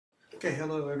Okay,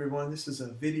 hello everyone. This is a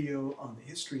video on the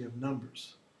history of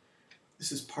numbers.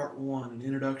 This is part one, an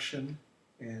introduction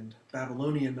and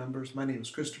Babylonian numbers. My name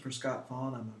is Christopher Scott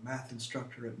Vaughn. I'm a math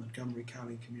instructor at Montgomery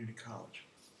County Community College.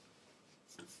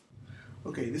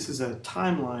 Okay, this is a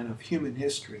timeline of human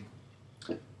history.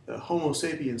 The Homo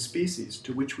sapiens species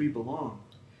to which we belong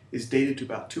is dated to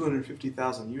about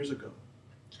 250,000 years ago.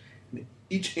 And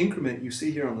each increment you see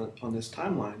here on this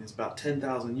timeline is about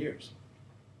 10,000 years.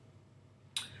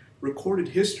 Recorded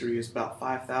history is about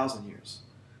 5,000 years.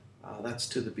 That's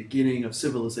to the beginning of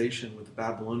civilization with the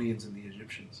Babylonians and the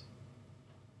Egyptians.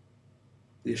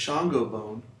 The Ashango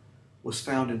bone was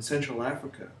found in Central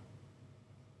Africa.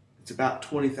 It's about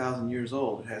 20,000 years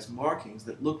old. It has markings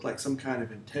that look like some kind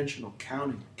of intentional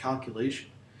calculation.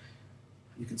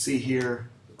 You can see here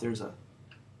that there's a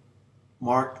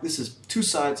mark. This is two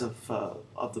sides of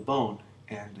the bone,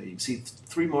 and you can see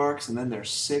three marks, and then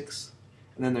there's six.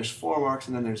 And then there's 4 marks,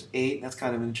 and then there's 8. That's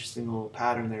kind of an interesting little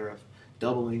pattern there of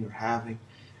doubling or halving.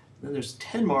 And then there's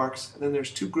 10 marks, and then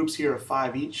there's 2 groups here of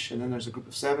 5 each, and then there's a group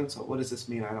of 7. So what does this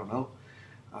mean? I don't know.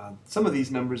 Some of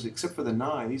these numbers, except for the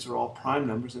 9, these are all prime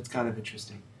numbers. It's kind of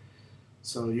interesting.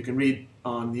 So you can read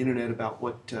on the internet about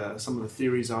what some of the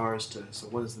theories are as to so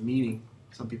what is the meaning.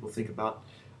 Some people think about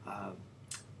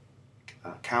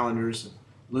calendars and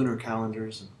lunar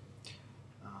calendars.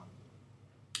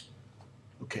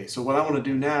 Okay, so what I want to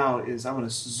do now is I want to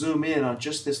zoom in on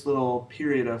just this little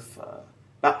period of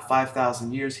about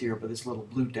 5,000 years here, but this little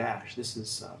blue dash. This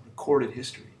is recorded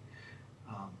history.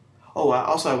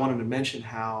 I wanted to mention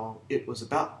how it was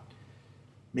about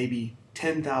maybe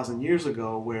 10,000 years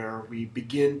ago where we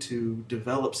begin to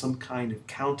develop some kind of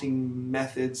counting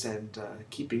methods and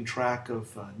keeping track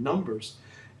of numbers.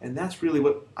 And that's really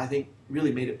what I think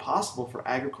really made it possible for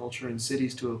agriculture and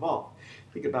cities to evolve.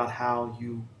 Think about how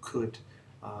you could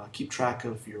keep track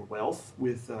of your wealth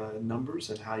with numbers,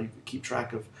 and how you could keep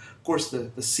track of course, the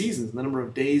seasons, the number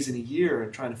of days in a year,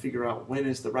 and trying to figure out when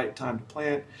is the right time to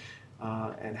plant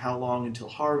and how long until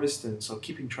harvest. And so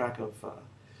keeping track of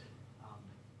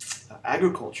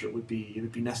agriculture it would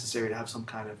be necessary to have some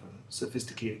kind of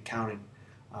sophisticated counting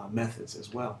methods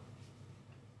as well.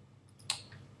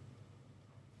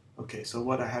 Okay, so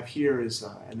what I have here is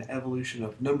an evolution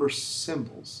of number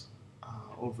symbols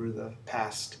over the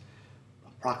past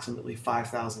approximately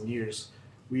 5,000 years.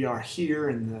 We are here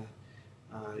in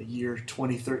the year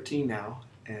 2013 now,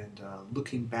 and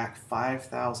looking back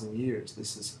 5,000 years.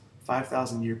 This is a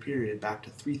 5,000 year period back to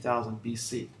 3000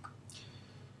 BC.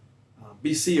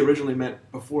 BC originally meant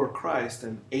before Christ,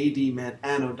 and AD meant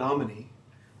Anno Domini.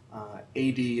 AD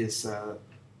is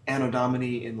Anno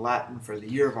Domini in Latin for the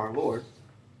year of our Lord.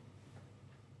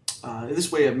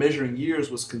 This way of measuring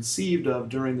years was conceived of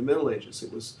during the Middle Ages.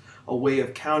 It was a way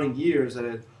of counting years that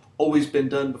had always been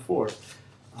done before,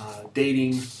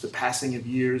 dating the passing of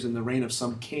years in the reign of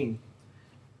some king.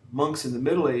 Monks in the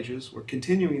Middle Ages were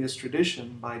continuing this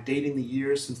tradition by dating the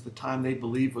years since the time they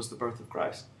believed was the birth of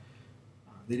Christ.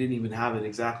 They didn't even have it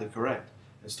exactly correct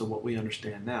as to what we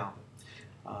understand now.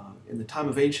 In the time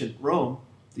of ancient Rome,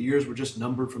 the years were just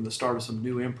numbered from the start of some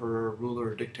new emperor, ruler,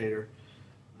 or dictator.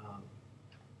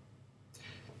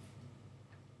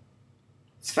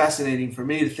 It's fascinating for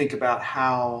me to think about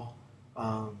how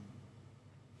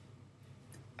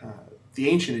the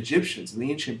ancient Egyptians and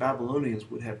the ancient Babylonians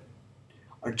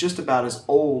are just about as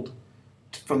old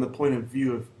from the point of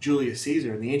view of Julius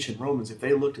Caesar and the ancient Romans. If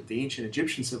they looked at the ancient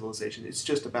Egyptian civilization, it's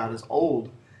just about as old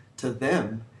to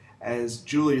them as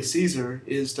Julius Caesar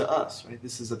is to us. Right?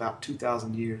 This is about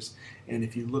 2,000 years, and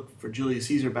if you look for Julius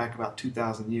Caesar back about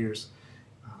 2,000 years,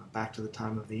 back to the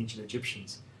time of the ancient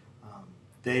Egyptians,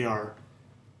 they are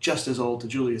just as old to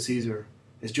Julius Caesar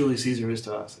as Julius Caesar is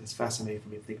to us. It's fascinating for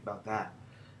me to think about that.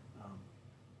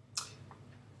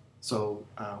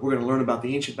 We're going to learn about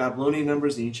the ancient Babylonian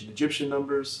numbers, the ancient Egyptian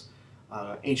numbers,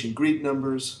 ancient Greek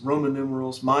numbers, Roman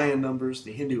numerals, Mayan numbers,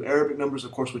 the Hindu Arabic numbers,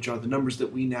 of course, which are the numbers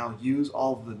that we now use.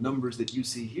 All of the numbers that you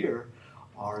see here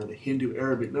are the Hindu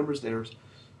Arabic numbers. They're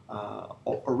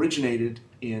originated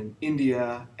in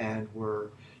India and were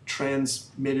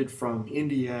transmitted from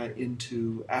India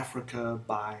into Africa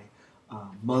by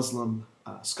Muslim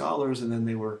scholars, and then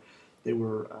they were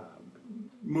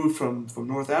moved from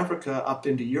North Africa up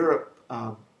into Europe.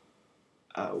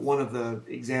 One of the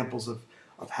examples of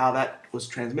how that was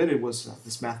transmitted was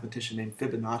this mathematician named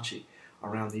Fibonacci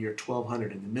around the year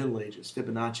 1200 in the Middle Ages.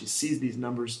 Fibonacci sees these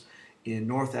numbers in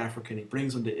North Africa and he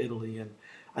brings them to Italy, and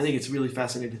I think it's really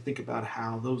fascinating to think about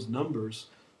how those numbers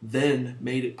then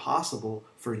made it possible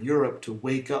for Europe to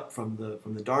wake up from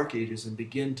the Dark Ages and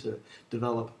begin to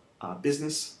develop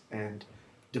business and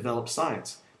develop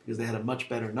science. because they had a much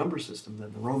better number system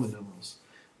than the Roman numerals,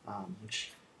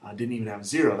 which didn't even have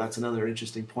zero. That's another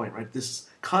interesting point, right? This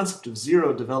concept of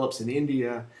zero develops in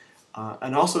India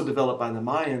and also developed by the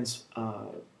Mayans.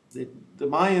 The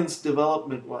Mayans'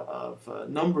 development of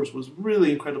numbers was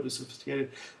really incredibly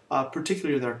sophisticated,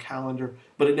 particularly their calendar,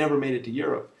 but it never made it to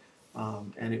Europe.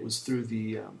 And it was through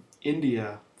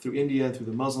India, through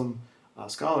the Muslim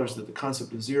scholars, that the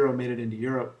concept of zero made it into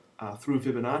Europe through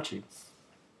Fibonacci.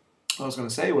 What I was going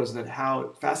to say was that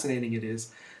how fascinating it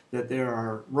is that there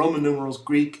are Roman numerals,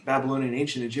 Greek, Babylonian,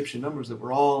 ancient Egyptian numbers that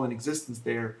were all in existence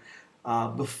there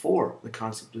before the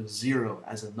concept of zero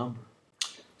as a number.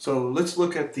 So let's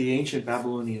look at the ancient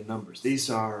Babylonian numbers. These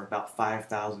are about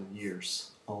 5,000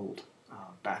 years old,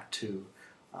 back to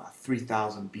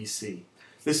 3000 BC.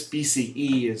 This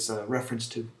BCE is a reference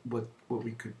to what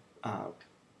we could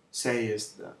say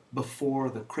is before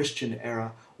the Christian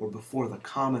era or before the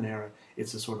Common Era.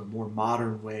 It's a sort of more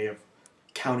modern way of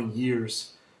counting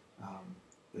years.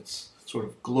 It's sort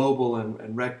of global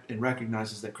and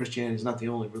recognizes that Christianity is not the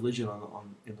only religion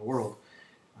in the world.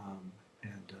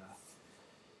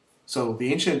 So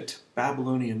the ancient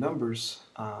Babylonian numbers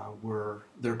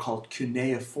they're called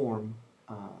cuneiform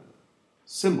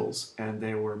symbols, and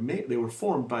they were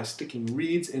formed by sticking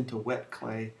reeds into wet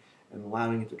clay and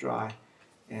allowing it to dry.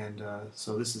 And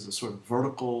so this is a sort of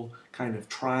vertical kind of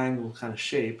triangle kind of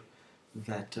shape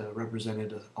that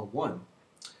represented a 1.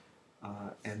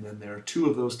 And then there are 2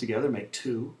 of those together make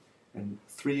 2, and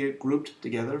 3 grouped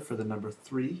together for the number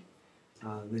 3.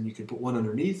 Then you can put 1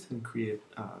 underneath and create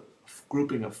a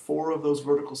grouping of 4 of those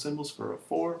vertical symbols for a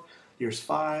 4. Here's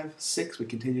 5, 6, we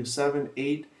continue 7,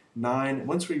 8, 9. And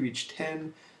once we reach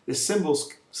 10, this symbol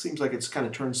seems like it's kind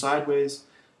of turned sideways,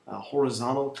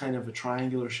 horizontal, kind of a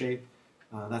triangular shape.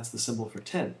 That's the symbol for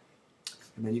 10.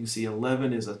 And then you can see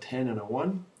 11 is a 10 and a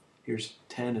 1. Here's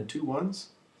 10 and 2 1s.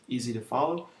 Easy to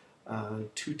follow.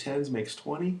 2 10s makes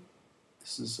 20.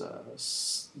 This is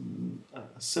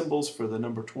symbols for the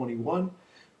number 21.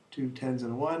 2 10s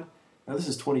and a 1. Now this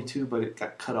is 22, but it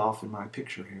got cut off in my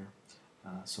picture here.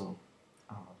 So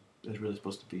there's really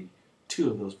supposed to be 2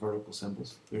 of those vertical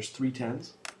symbols. There's 3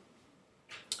 10s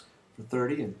for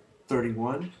 30 and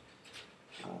 31.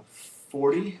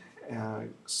 40.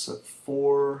 So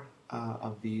 4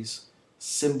 of these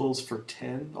symbols for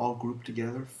 10 all grouped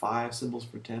together. 5 symbols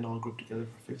for 10 all grouped together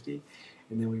for 50.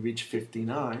 And then we reach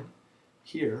 59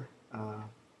 here.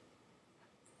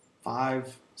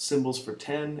 5 symbols for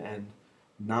 10 and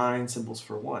 9 symbols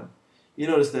for 1. You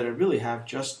notice that I really have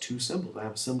just 2 symbols. I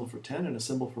have a symbol for 10 and a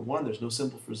symbol for 1. There's no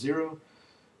symbol for 0.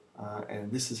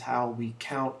 And this is how we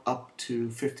count up to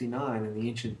 59 in the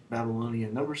ancient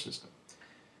Babylonian number system.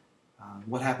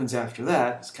 What happens after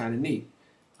that is kind of neat.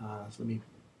 So let me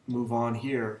move on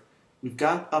here. We've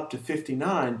got up to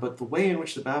 59, but the way in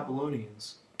which the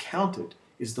Babylonians counted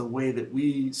is the way that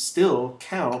we still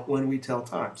count when we tell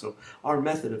time. So our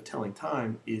method of telling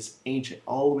time is ancient,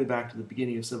 all the way back to the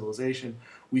beginning of civilization.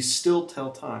 We still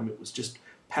tell time. It was just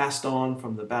passed on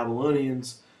from the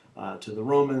Babylonians to the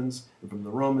Romans, and from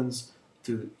the Romans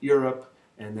to Europe,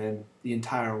 and then the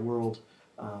entire world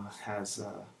has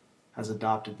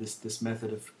adopted this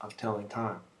method of telling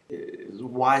time.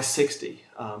 Why 60?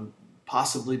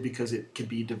 Possibly because it can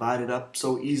be divided up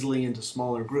so easily into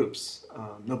smaller groups.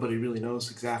 Nobody really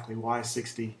knows exactly why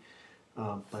 60,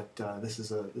 but this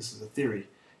is a theory.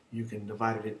 You can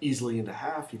divide it easily into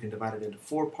half. You can divide it into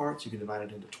 4 parts. You can divide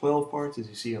it into 12 parts, as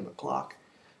you see on the clock,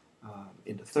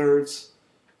 into thirds,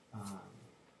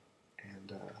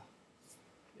 and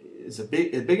is a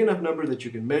big enough number that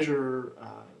you can measure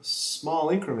small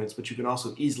increments, but you can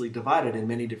also easily divide it in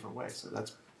many different ways. So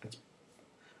that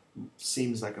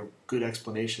seems like a good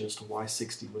explanation as to why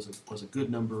 60 was a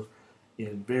good number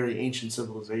in very ancient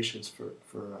civilizations for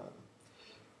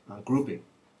grouping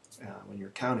when you're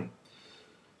counting.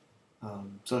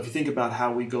 So if you think about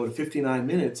how we go to 59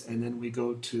 minutes and then we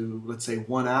go to, let's say,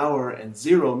 1 hour and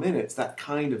 0 minutes, that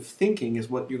kind of thinking is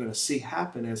what you're going to see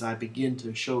happen as I begin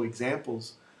to show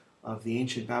examples of the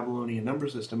ancient Babylonian number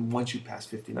system once you pass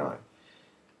 59.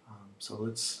 So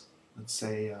let's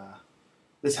say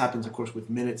this happens, of course, with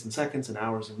minutes and seconds and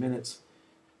hours and minutes.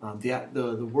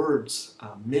 The words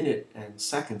minute and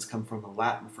seconds come from a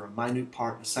Latin for a minute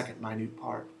part and a second minute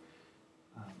part.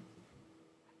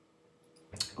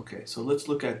 Okay, so let's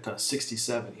look at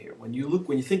 67 here. When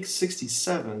you think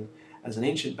 67 as an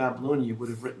ancient Babylonian, you would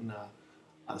have written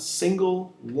a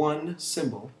single 1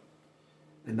 symbol,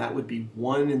 and that would be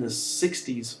 1 in the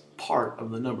 60s part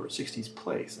of the number, 60s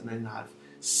place, and then have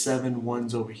 7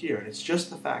 1s over here. And it's just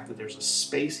the fact that there's a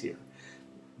space here.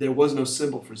 There was no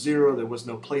symbol for 0, there was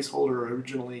no placeholder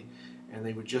originally, And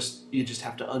you just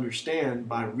have to understand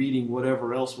by reading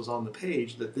whatever else was on the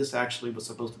page that this actually was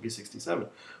supposed to be 67,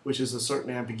 which is a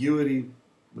certain ambiguity,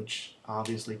 which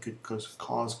obviously could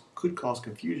cause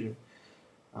confusion.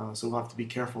 So we'll have to be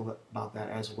careful about that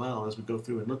as well as we go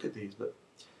through and look at these. But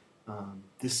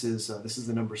this is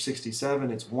the number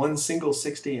 67. It's one single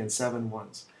 60 and 7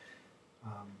 ones.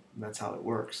 And that's how it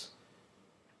works.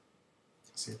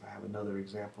 Let's see if I have another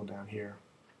example down here.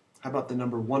 How about the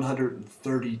number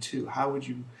 132? How would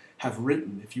you have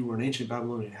written if you were an ancient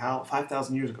Babylonian?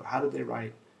 5,000 years ago, how did they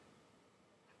write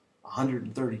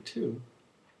 132?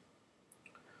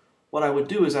 What I would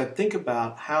do is I'd think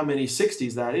about how many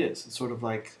 60s that is. It's sort of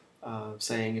like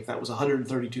saying if that was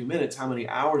 132 minutes, how many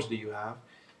hours do you have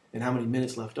and how many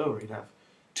minutes left over? You'd have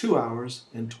 2 hours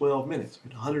and 12 minutes.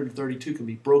 132 can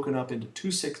be broken up into 2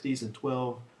 60s and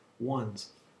 12 ones.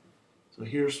 So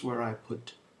here's where I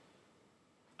put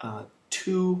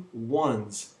 2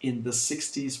 ones in the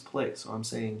 60s place. So I'm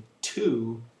saying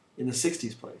 2 in the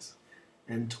 60s place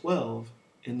and 12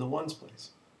 in the ones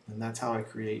place. And that's how I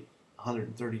create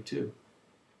 132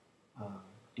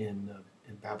 in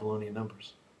Babylonian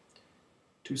numbers.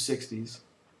 2 60s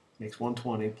makes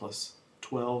 120 plus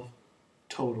 12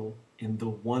 total in the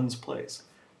ones place.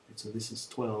 And so this is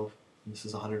 12, and this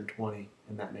is 120,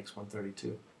 and that makes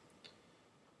 132.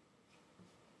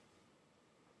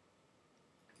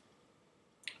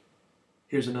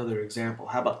 Here's another example.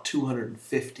 How about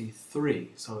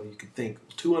 253? So you could think,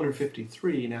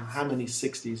 253, now how many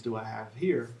 60s do I have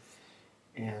here?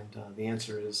 And the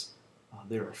answer is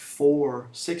there are 4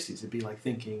 60s. It'd be like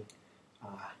thinking,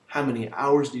 how many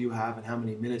hours do you have and how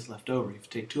many minutes left over? If you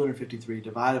take 253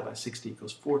 divided by 60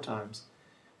 equals 4 times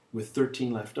with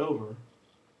 13 left over.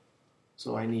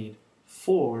 So I need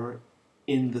 4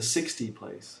 in the 60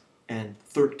 place and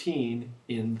 13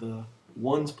 in the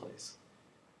ones place.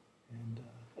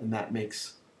 And that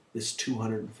makes this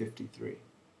 253.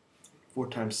 4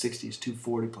 times 60 is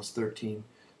 240 plus 13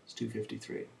 is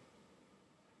 253.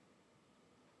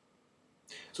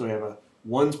 So we have a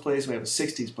ones place, we have a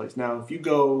 60s place. Now if you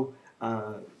go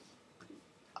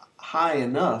high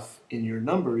enough in your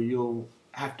number, you'll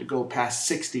have to go past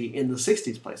 60 in the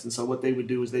 60s place. And so what they would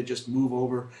do is they just move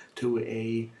over to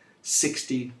a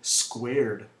 60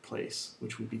 squared place,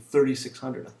 which would be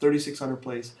 3,600. A 3,600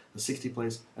 place, a 60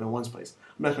 place, and a ones place.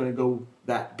 I'm not going to go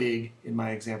that big in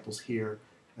my examples here.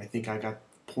 I think I got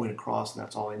the point across, and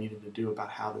that's all I needed to do about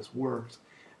how this works.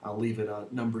 I'll leave it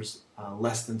numbers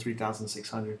less than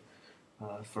 3,600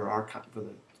 for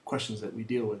the questions that we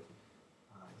deal with.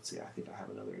 Let's see, I think I have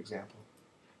another example.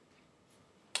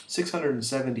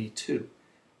 672.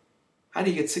 How do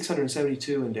you get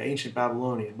 672 into ancient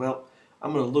Babylonian? Well,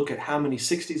 I'm going to look at how many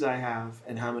 60s I have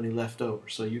and how many left over.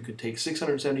 So you could take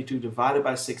 672 divided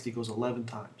by 60 goes 11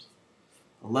 times.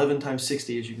 11 times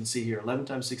 60, as you can see here, 11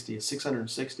 times 60 is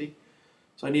 660.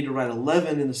 So I need to write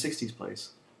 11 in the 60s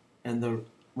place and the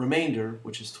remainder,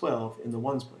 which is 12, in the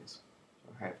ones place.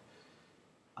 So I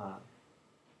have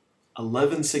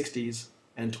 11 60s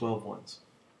and 12 ones.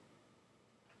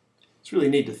 It's really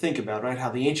neat to think about, right? How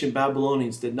the ancient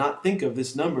Babylonians did not think of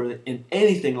this number in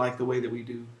anything like the way that we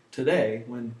do today.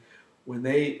 When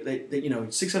they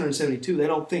 672, they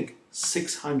don't think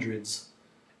 600s,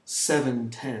 7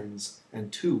 10s,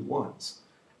 and 2 1s,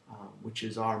 which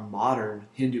is our modern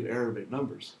Hindu-Arabic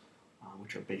numbers,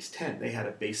 which are base 10. They had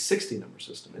a base 60 number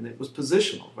system, and it was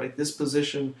positional, right? This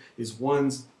position is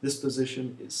ones, this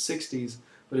position is 60s,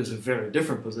 but it's a very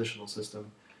different positional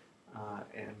system,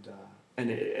 and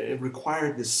it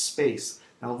required this space.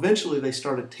 Now, eventually, they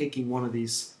started taking one of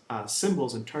these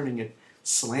symbols and turning it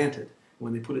slanted.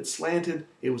 When they put it slanted,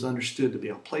 it was understood to be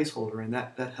a placeholder, and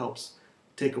that helps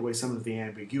take away some of the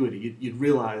ambiguity. You'd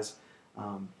realize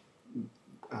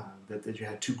that you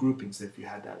had 2 groupings if you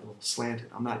had that little slanted.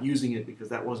 I'm not using it because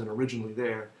that wasn't originally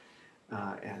there,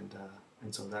 and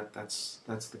so that's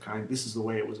the kind. This is the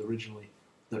way it was originally.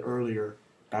 The earlier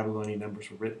Babylonian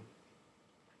numbers were written.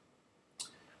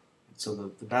 So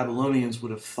the Babylonians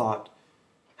would have thought,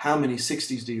 how many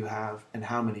 60s do you have and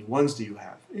how many ones do you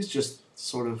have? It's just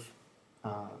sort of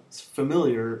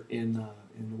familiar in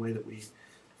the way that we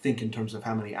think in terms of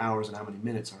how many hours and how many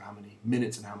minutes, or how many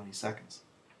minutes and how many seconds.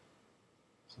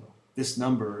 So this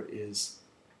number is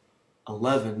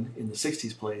 11 in the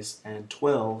 60s place and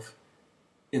 12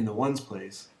 in the ones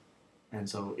place. And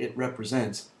so it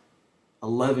represents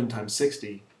 11 times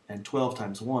 60 and 12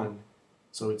 times 1.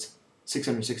 So it's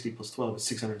 660 plus 12 is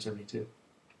 672.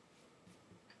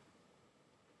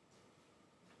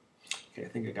 Okay, I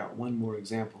think I got one more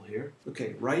example here.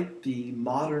 Okay, write the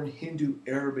modern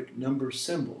Hindu-Arabic number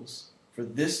symbols for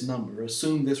this number.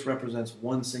 Assume this represents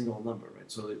one single number, right?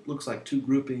 So it looks like two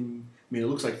grouping. I mean, it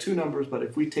looks like two numbers, but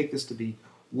if we take this to be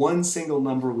one single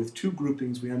number with two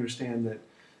groupings, we understand that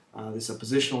this is a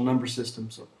positional number system.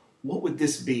 So what would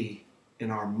this be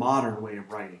in our modern way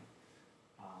of writing?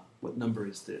 What number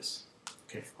is this?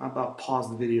 Okay, how about pause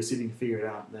the video, see if you can figure it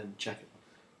out, and then check it.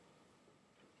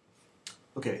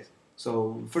 Okay,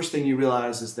 so first thing you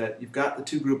realize is that you've got the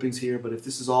two groupings here, but if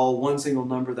this is all one single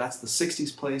number, that's the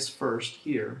 60s place first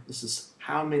here. This is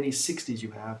how many 60s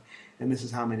you have, and this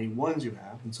is how many ones you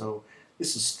have. And so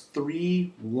this is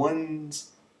 3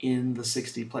 ones in the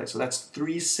 60 place. So that's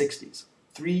 3 60s.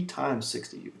 3 times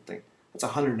 60, you would think. That's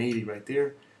 180 right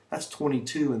there. That's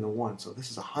 22 in the 1. So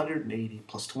this is 180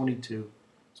 plus 22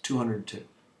 is 202.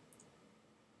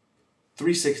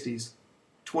 3 60s,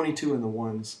 22 in the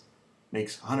 1s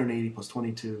makes 180 plus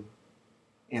 22.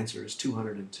 Answer is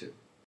 202.